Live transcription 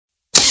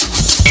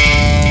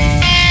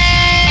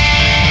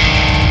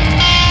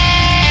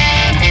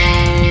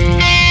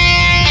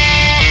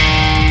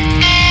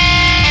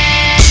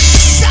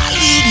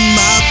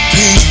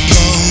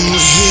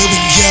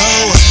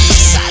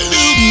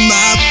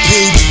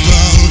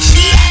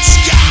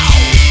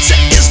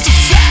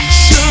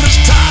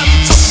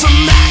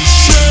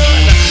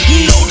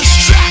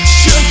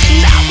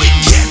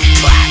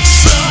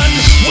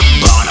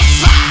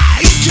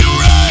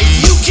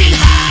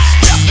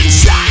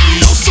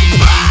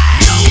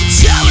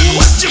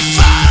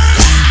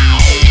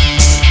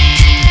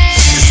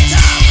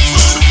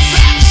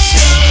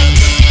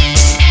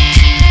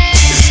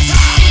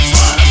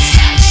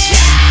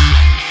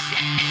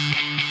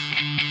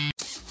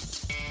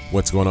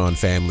What's going on,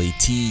 family?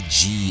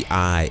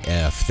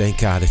 TGIF. Thank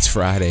God it's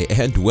Friday,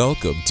 and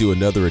welcome to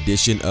another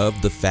edition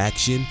of The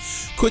Faction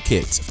Quick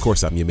Hits. Of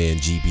course, I'm your man,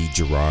 GB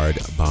Gerard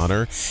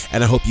Bonner,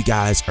 and I hope you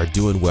guys are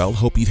doing well.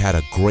 Hope you've had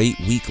a great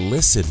week.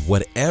 Listen,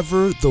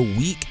 whatever the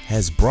week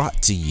has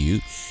brought to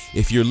you,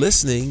 if you're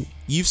listening,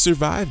 you've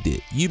survived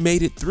it. You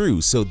made it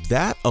through. So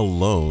that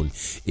alone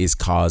is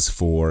cause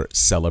for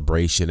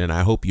celebration. And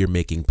I hope you're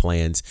making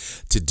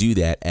plans to do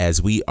that as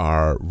we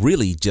are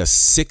really just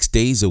 6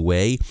 days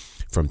away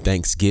from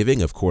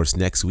Thanksgiving. Of course,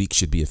 next week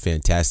should be a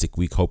fantastic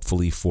week,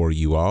 hopefully, for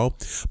you all.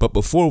 But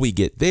before we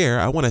get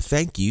there, I want to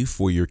thank you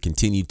for your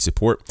continued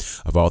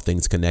support of all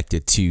things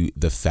connected to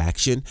The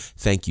Faction.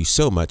 Thank you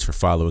so much for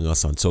following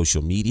us on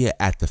social media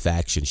at The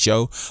Faction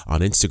Show on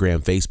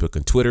Instagram, Facebook,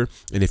 and Twitter.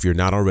 And if you're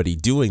not already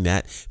doing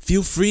that,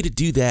 feel free to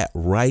do that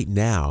right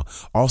now.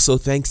 Also,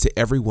 thanks to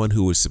everyone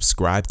who is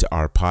subscribed to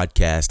our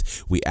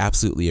podcast. We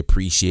absolutely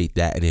appreciate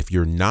that. And if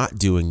you're not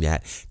doing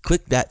that,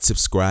 click that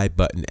subscribe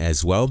button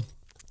as well.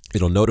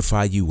 It'll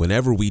notify you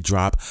whenever we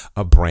drop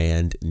a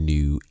brand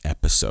new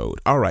episode.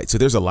 All right, so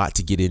there's a lot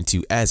to get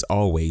into. As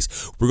always,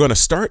 we're going to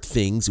start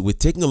things with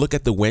taking a look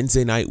at the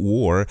Wednesday Night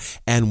War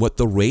and what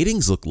the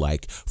ratings look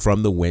like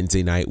from the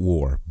Wednesday Night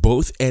War.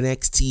 Both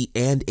NXT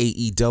and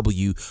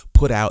AEW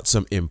put out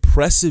some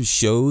impressive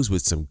shows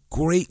with some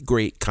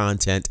great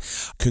content.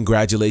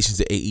 Congratulations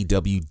to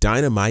AEW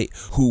Dynamite,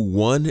 who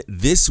won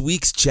this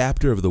week's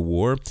chapter of the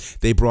war.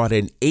 They brought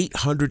in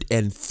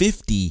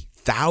 850,000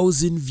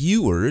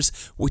 viewers,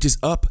 which is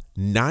up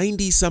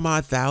 90 some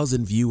odd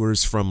thousand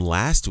viewers from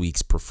last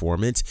week's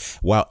performance,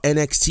 while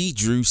NXT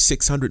drew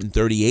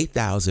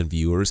 638,000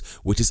 viewers,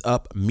 which is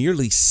up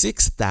merely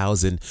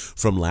 6,000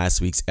 from last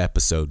week's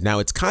episode. Now,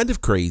 it's kind of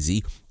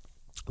crazy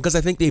because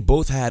I think they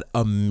both had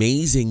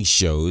amazing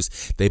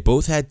shows. They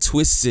both had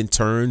twists and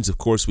turns. Of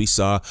course, we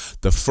saw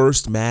the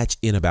first match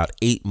in about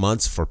 8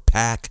 months for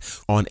Pac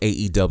on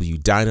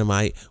AEW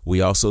Dynamite.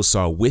 We also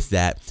saw with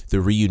that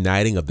the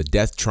reuniting of the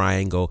Death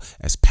Triangle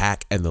as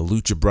Pac and the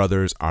Lucha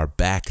Brothers are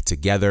back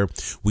together.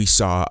 We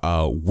saw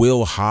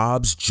Will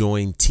Hobbs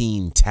join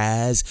Team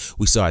Taz.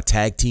 We saw a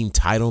tag team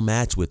title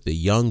match with the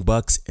Young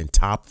Bucks and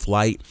Top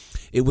Flight.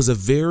 It was a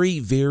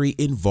very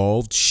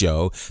involved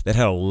show that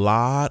had a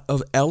lot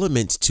of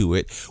elements to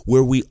it,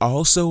 where we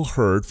also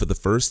heard for the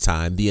first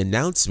time the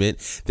announcement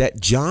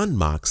that Jon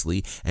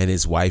Moxley and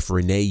his wife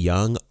Renee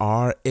Young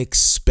are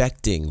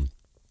expecting.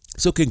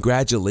 So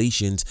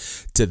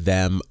congratulations to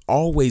them.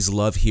 Always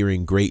love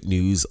hearing great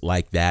news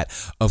like that.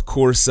 Of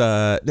course,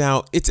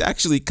 now it's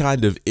actually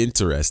kind of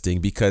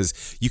interesting because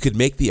you could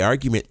make the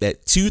argument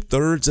that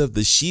 2/3 of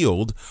the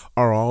Shield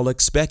are all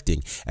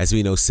expecting. As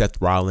we know, Seth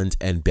Rollins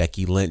and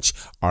Becky Lynch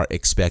are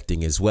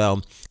expecting as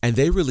well. And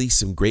they released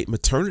some great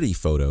maternity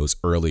photos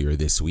earlier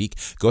this week.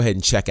 Go ahead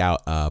and check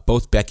out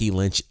both Becky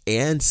Lynch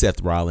and Seth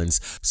Rollins'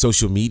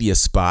 social media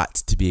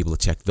spots to be able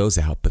to check those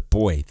out. But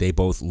boy, they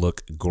both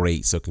look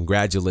great. So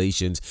congratulations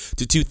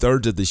to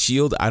 2/3 of the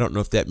Shield. I don't know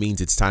if that means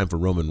it's time for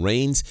Roman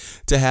Reigns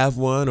to have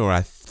one, or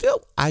I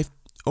feel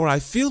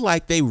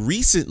like they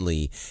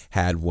recently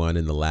had one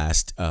in the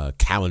last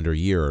calendar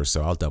year or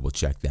so. I'll double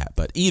check that.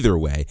 But either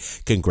way,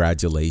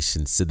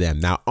 congratulations to them.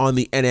 Now, on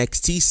the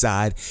NXT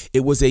side,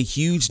 it was a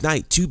huge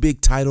night. 2 big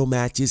title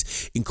matches,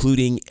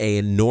 including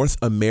a North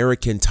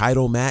American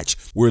title match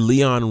where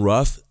Leon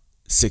Ruff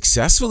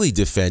successfully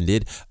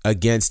defended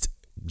against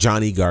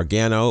Johnny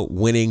Gargano,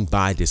 winning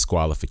by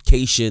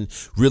disqualification,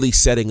 really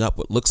setting up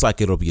what looks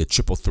like it'll be a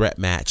triple threat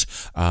match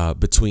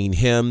between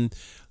him,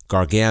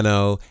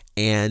 Gargano,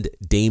 and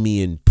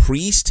Damian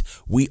Priest.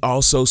 We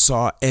also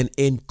saw an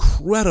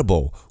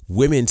incredible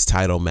women's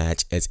title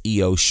match as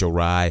Io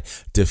Shirai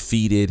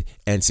defeated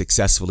and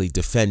successfully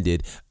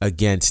defended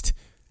against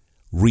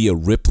Rhea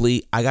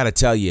Ripley. I gotta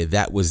tell you,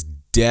 that was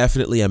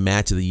definitely a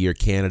match of the year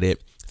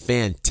candidate.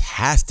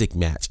 Fantastic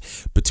match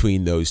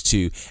between those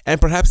two.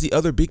 And perhaps the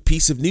other big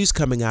piece of news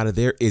coming out of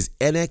there is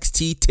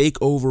NXT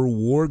TakeOver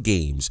War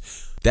Games.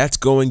 That's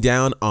going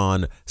down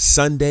on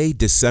Sunday,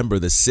 December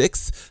the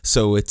 6th.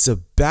 So it's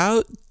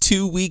about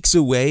 2 weeks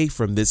away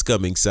from this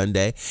coming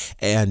Sunday,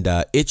 and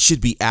it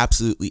should be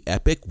absolutely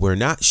epic. We're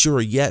not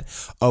sure yet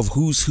of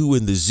who's who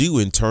in the zoo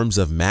in terms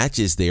of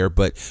matches there,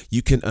 but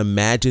you can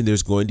imagine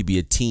there's going to be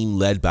a team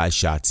led by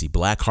Shotzi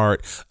Blackheart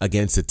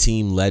against a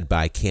team led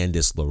by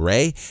Candice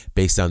LeRae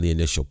based on the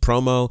initial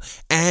promo,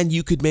 and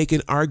you could make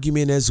an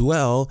argument as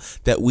well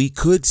that we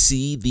could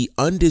see the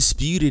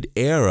Undisputed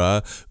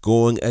Era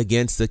going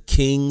against the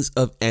Kings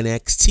of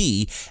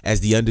NXT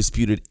as the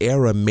Undisputed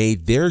Era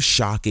made their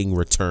shocking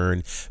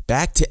return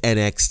back to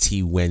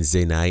NXT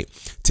Wednesday night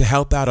to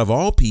help out, of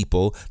all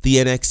people, the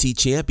NXT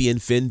champion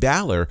Finn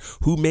Balor,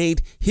 who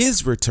made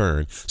his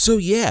return. So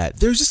yeah,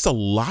 there's just a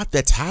lot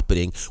that's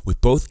happening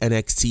with both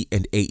NXT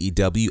and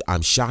AEW.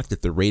 I'm shocked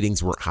that the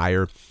ratings weren't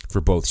higher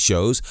for both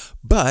shows,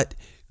 but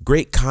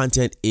Great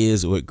content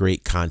is what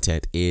great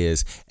content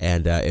is.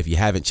 And if you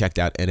haven't checked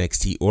out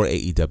NXT or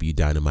AEW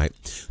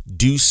Dynamite,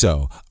 do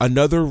so.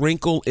 Another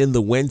wrinkle in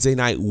the Wednesday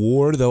Night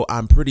War, though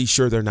I'm pretty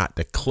sure they're not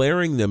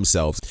declaring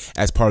themselves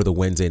as part of the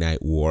Wednesday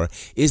Night War,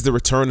 is the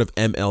return of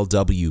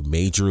MLW,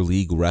 Major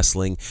League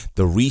Wrestling.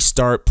 The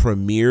restart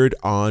premiered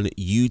on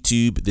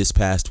YouTube this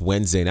past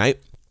Wednesday night.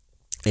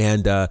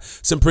 And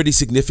some pretty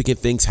significant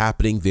things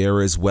happening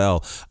there as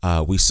well.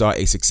 We saw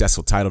a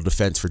successful title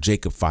defense for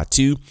Jacob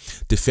Fatu,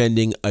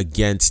 defending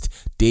against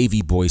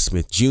Davey Boy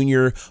Smith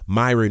Jr.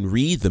 Myron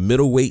Reed, the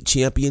middleweight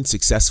champion,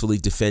 successfully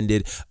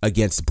defended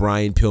against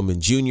Brian Pillman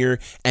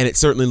Jr. And it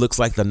certainly looks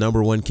like the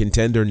number one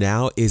contender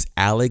now is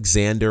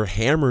Alexander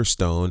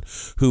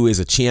Hammerstone, who is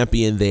a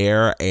champion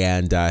there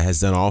and has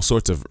done all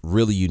sorts of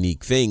really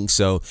unique things.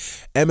 So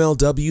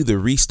MLW, the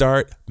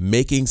restart,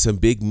 making some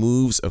big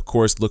moves. Of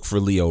course, look for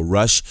Leo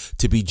Rush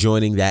to be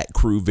joining that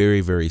crew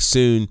very, very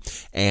soon,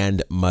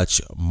 and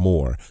much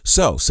more.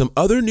 So, some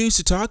other news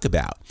to talk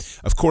about.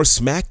 Of course,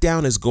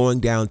 SmackDown is going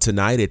down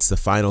tonight. It's the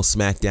final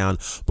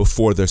SmackDown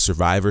before the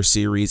Survivor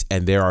Series,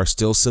 and there are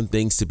still some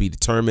things to be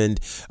determined.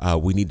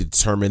 We need to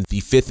determine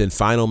the fifth and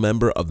final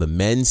member of the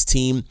men's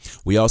team.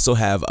 We also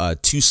have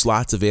 2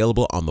 slots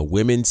available on the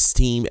women's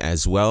team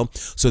as well,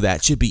 so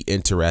that should be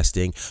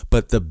interesting.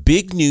 But the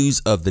big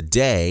news of the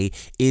day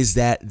is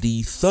that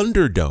the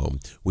Thunderdome,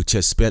 which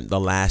has spent the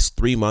last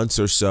 3 months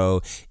or so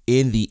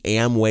in the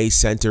Amway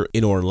Center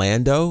in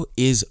Orlando,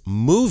 is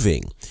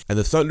moving. And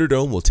the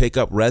Thunderdome will take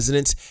up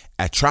residence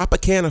at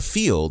Tropicana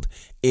Field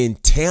in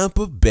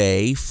Tampa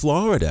Bay,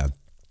 Florida.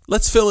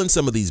 Let's fill in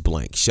some of these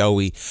blanks, shall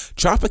we?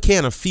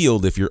 Tropicana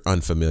Field, if you're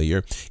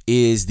unfamiliar,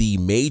 is the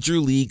Major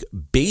League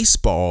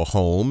Baseball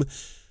home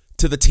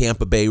to the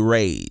Tampa Bay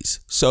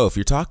Rays. So if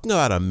you're talking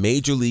about a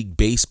Major League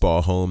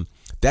Baseball home,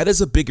 that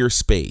is a bigger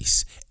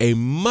space, a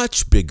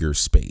much bigger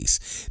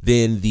space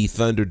than the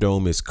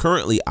Thunderdome is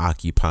currently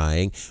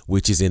occupying,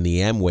 which is in the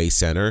Amway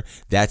Center.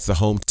 That's the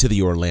home to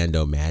the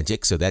Orlando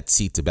Magic, so that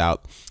seats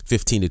about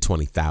 15 to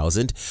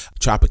 20,000.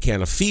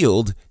 Tropicana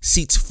Field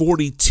seats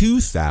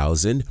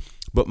 42,000.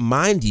 But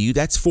mind you,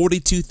 that's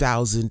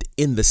 42,000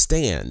 in the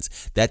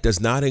stands. That does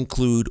not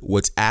include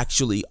what's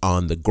actually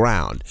on the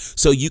ground.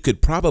 So you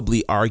could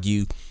probably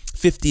argue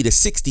 50 to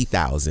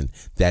 60,000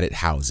 that it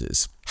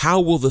houses. How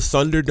will the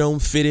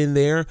Thunderdome fit in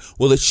there?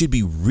 Well, it should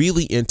be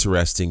really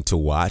interesting to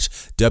watch.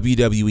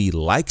 WWE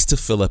likes to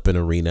fill up an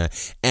arena,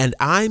 and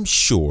I'm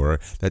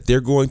sure that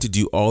they're going to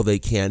do all they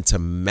can to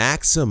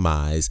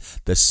maximize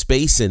the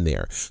space in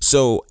there.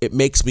 So it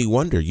makes me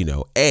wonder,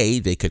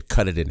 they could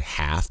cut it in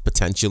half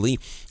potentially.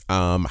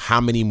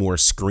 How many more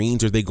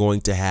screens are they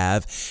going to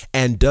have?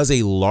 And does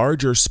a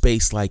larger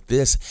space like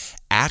this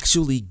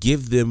actually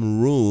give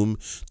them room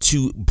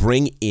to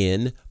bring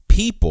in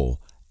people?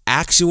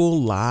 Actual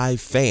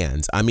live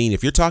fans. I mean,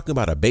 if you're talking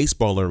about a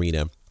baseball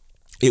arena,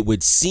 it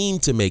would seem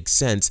to make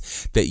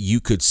sense that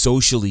you could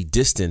socially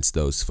distance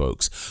those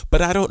folks.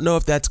 But I don't know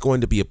if that's going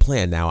to be a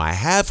plan. Now, I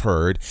have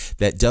heard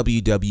that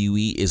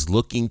WWE is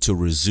looking to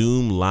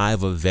resume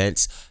live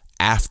events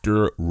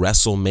after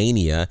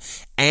WrestleMania,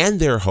 and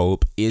their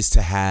hope is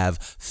to have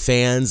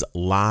fans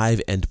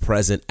live and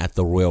present at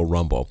the Royal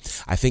Rumble.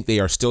 I think they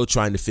are still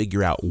trying to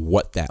figure out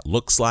what that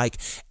looks like,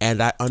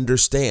 and I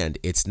understand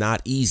it's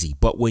not easy,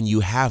 but when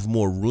you have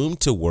more room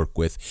to work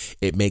with,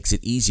 it makes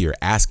it easier.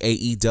 Ask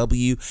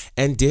AEW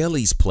and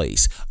Daly's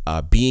Place.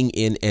 Being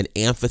in an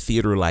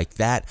amphitheater like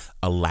that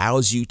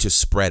allows you to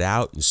spread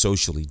out and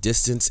socially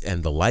distance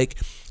and the like.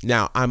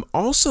 Now, I'm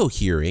also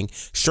hearing,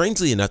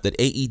 strangely enough, that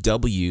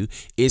AEW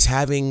is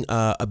having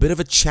a bit of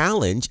a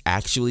challenge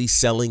actually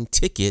selling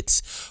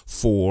tickets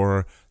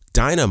for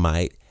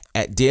Dynamite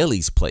at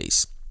Daly's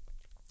Place.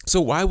 So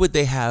why would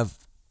they have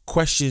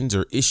questions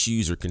or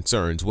issues or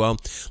concerns? Well,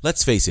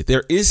 let's face it,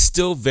 there is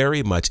still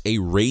very much a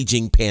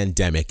raging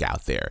pandemic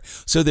out there.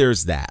 So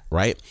there's that,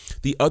 right?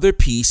 The other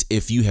piece,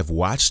 if you have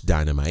watched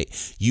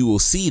Dynamite, you will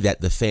see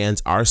that the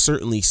fans are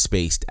certainly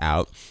spaced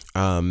out.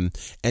 And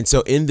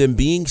so in them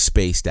being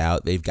spaced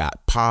out, they've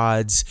got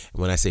pods.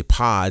 And when I say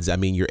pods, I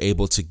mean you're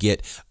able to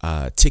get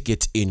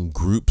tickets in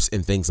groups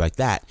and things like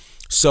that.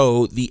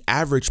 So the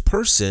average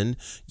person,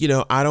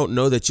 I don't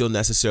know that you'll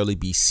necessarily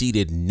be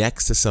seated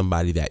next to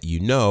somebody that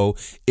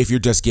if you're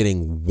just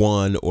getting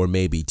 1 or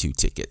maybe 2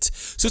 tickets.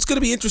 So it's going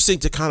to be interesting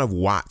to kind of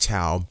watch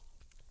how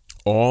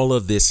all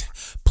of this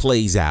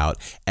plays out,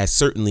 as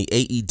certainly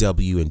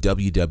AEW and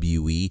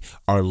WWE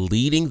are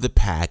leading the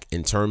pack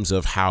in terms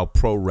of how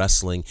pro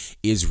wrestling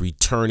is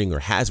returning or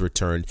has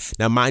returned.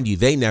 Now, mind you,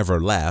 they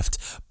never left,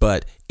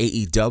 but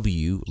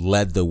AEW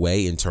led the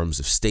way in terms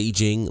of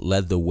staging,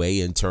 led the way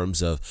in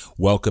terms of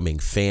welcoming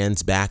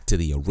fans back to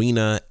the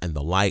arena and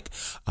the like.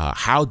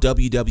 How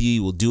WWE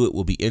will do it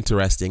will be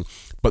interesting.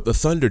 But the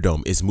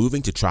Thunderdome is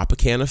moving to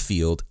Tropicana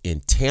Field in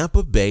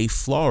Tampa Bay,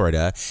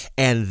 Florida,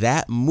 and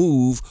that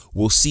move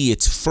will see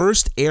its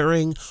first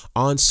airing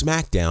on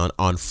SmackDown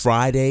on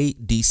Friday,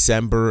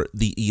 December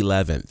the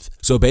 11th.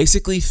 So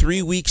basically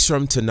 3 weeks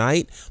from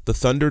tonight, the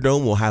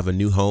Thunderdome will have a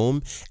new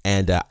home,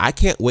 and I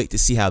can't wait to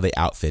see how they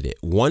outfit it.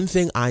 One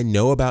thing I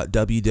know about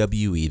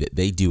WWE that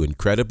they do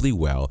incredibly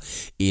well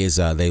is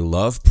they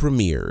love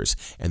premieres,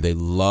 and they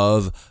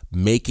love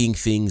making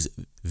things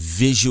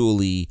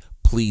visually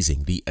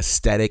pleasing. The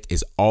aesthetic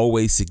is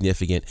always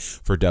significant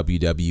for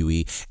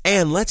WWE.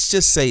 And let's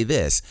just say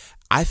this.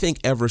 I think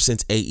ever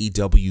since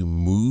AEW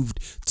moved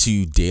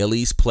to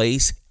Daly's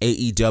Place,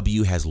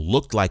 AEW has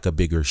looked like a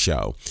bigger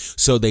show.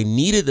 So they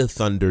needed the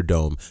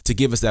Thunderdome to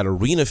give us that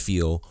arena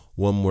feel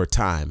one more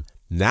time.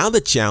 Now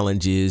the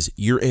challenge is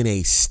you're in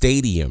a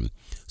stadium.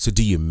 So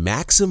do you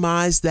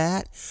maximize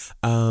that?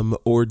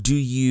 Or do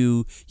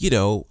you, I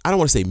don't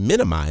want to say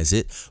minimize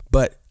it,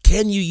 but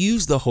can you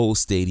use the whole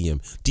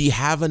stadium? Do you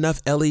have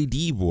enough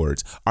LED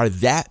boards? Are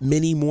that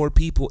many more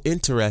people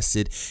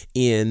interested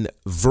in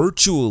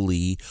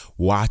virtually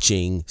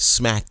watching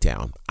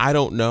SmackDown? I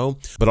don't know,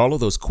 but all of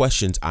those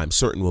questions I'm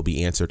certain will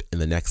be answered in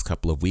the next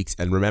couple of weeks.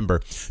 And remember,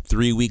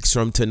 3 weeks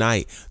from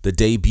tonight, the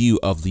debut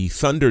of the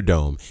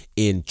Thunderdome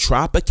in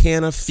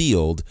Tropicana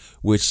Field,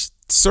 which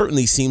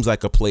certainly seems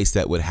like a place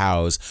that would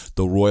house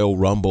the Royal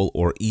Rumble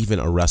or even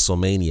a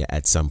WrestleMania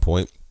at some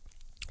point.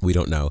 We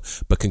don't know,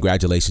 but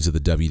congratulations to the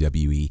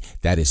WWE.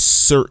 That is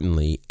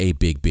certainly a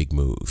big, big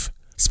move.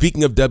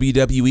 Speaking of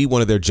WWE,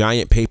 one of their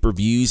giant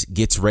pay-per-views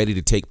gets ready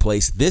to take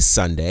place this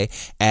Sunday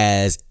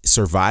as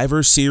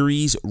Survivor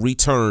Series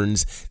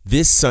returns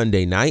this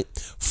Sunday night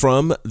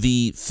from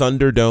the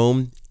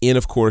Thunderdome in,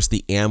 of course,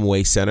 the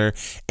Amway Center.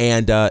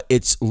 And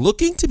it's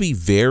looking to be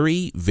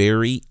very,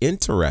 very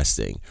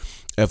interesting.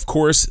 Of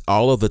course,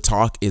 all of the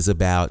talk is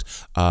about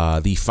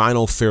the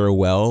final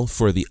farewell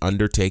for The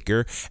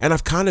Undertaker, and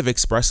I've kind of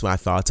expressed my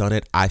thoughts on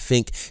it. I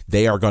think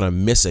they are going to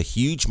miss a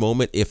huge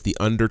moment if The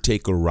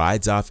Undertaker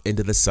rides off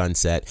into the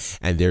sunset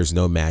and there's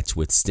no match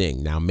with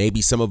Sting. Now,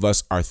 maybe some of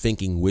us are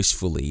thinking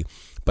wishfully,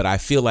 but I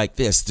feel like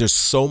there's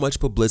so much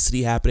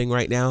publicity happening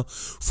right now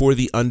for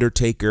The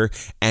Undertaker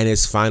and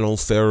his final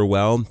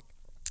farewell.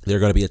 There are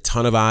going to be a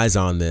ton of eyes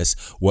on this.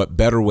 What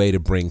better way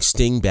to bring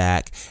Sting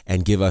back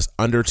and give us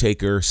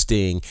Undertaker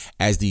Sting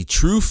as the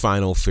true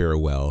final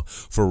farewell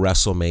for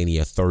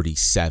WrestleMania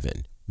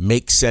 37?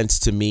 Makes sense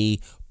to me.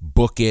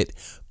 Book it,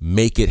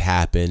 make it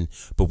happen.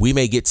 But we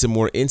may get some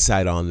more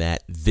insight on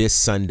that this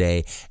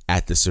Sunday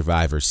at the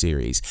Survivor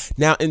Series.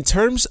 Now, in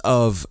terms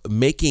of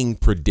making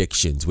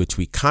predictions, which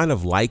we kind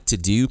of like to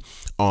do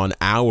on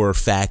our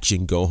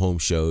Faction Go Home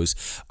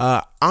shows,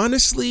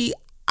 honestly,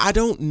 I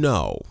don't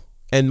know.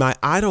 And my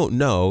I don't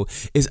know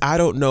is I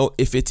don't know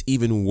if it's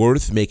even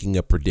worth making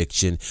a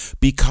prediction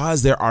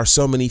because there are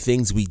so many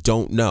things we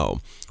don't know.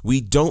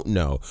 We don't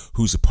know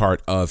who's a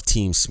part of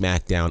Team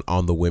SmackDown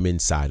on the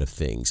women's side of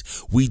things.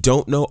 We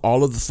don't know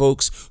all of the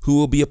folks who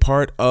will be a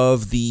part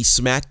of the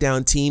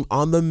SmackDown team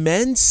on the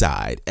men's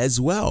side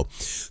as well.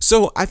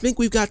 So I think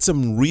we've got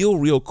some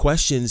real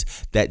questions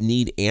that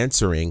need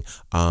answering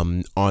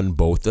on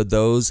both of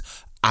those.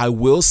 I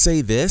will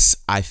say this,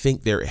 I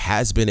think there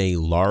has been a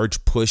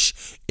large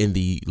push in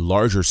the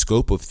larger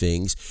scope of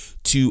things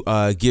to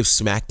give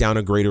SmackDown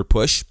a greater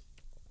push.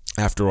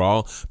 After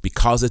all,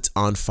 because it's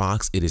on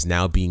Fox, it is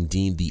now being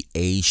deemed the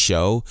A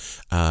show.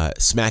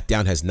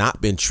 SmackDown has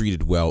not been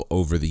treated well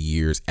over the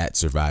years at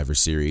Survivor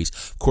Series.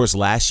 Of course,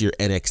 last year,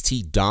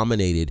 NXT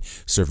dominated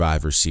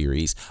Survivor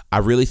Series. I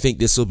really think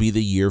this will be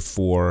the year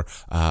for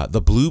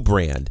the Blue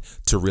brand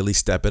to really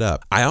step it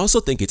up. I also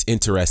think it's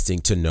interesting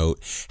to note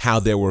how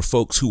there were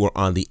folks who were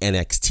on the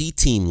NXT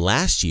team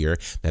last year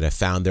that have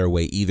found their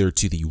way either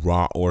to the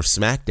Raw or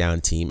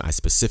SmackDown team. I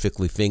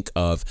specifically think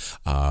of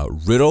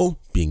Riddle,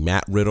 being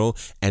Matt Riddle,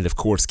 and of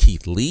course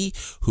Keith Lee,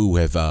 who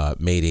have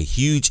made a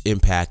huge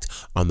impact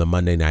on the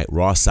Monday Night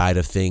Raw side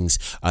of things.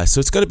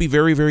 So it's going to be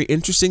very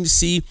interesting to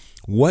see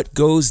what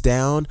goes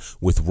down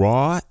with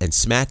Raw and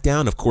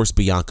SmackDown. Of course,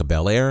 Bianca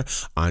Belair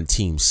on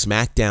Team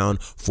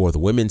SmackDown for the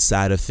women's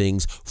side of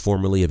things,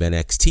 formerly of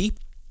NXT.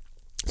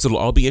 So it'll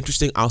all be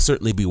interesting. I'll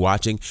certainly be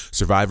watching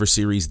Survivor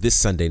Series this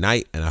Sunday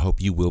night, and I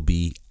hope you will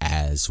be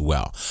as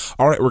well.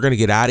 All right, we're going to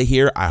get out of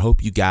here. I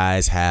hope you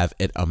guys have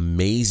an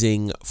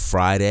amazing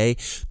Friday.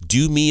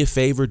 Do me a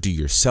favor, do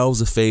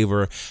yourselves a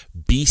favor.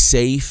 Be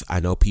safe. I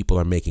know people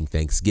are making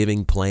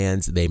Thanksgiving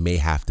plans. They may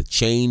have to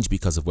change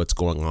because of what's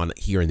going on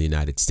here in the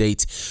United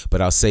States.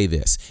 But I'll say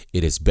this,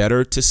 it is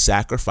better to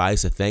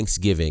sacrifice a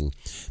Thanksgiving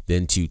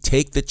than to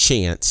take the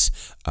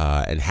chance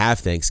and have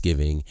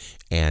Thanksgiving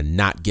and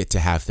not get to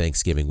have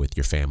Thanksgiving with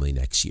your family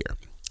next year.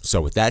 So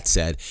with that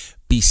said,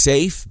 Be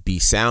safe, be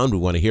sound. We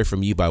want to hear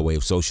from you by way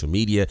of social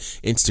media,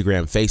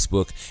 Instagram,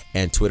 Facebook,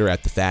 and Twitter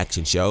at The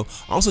Faction Show.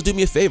 Also, do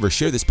me a favor,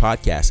 share this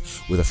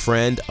podcast with a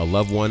friend, a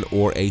loved one,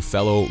 or a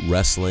fellow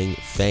wrestling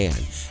fan.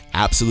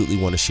 Absolutely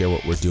want to share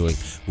what we're doing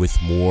with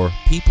more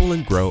people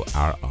and grow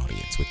our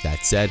audience. With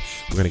that said,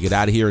 we're going to get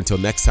out of here. Until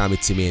next time,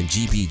 it's your man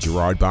GB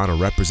Gerard Bonner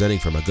representing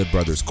for my good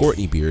brothers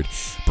Courtney Beard,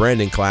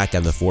 Brandon Clack,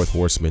 and the fourth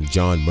horseman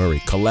John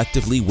Murray.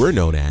 Collectively, we're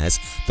known as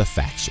The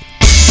Faction.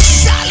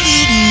 I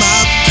lead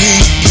my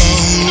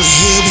people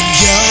here.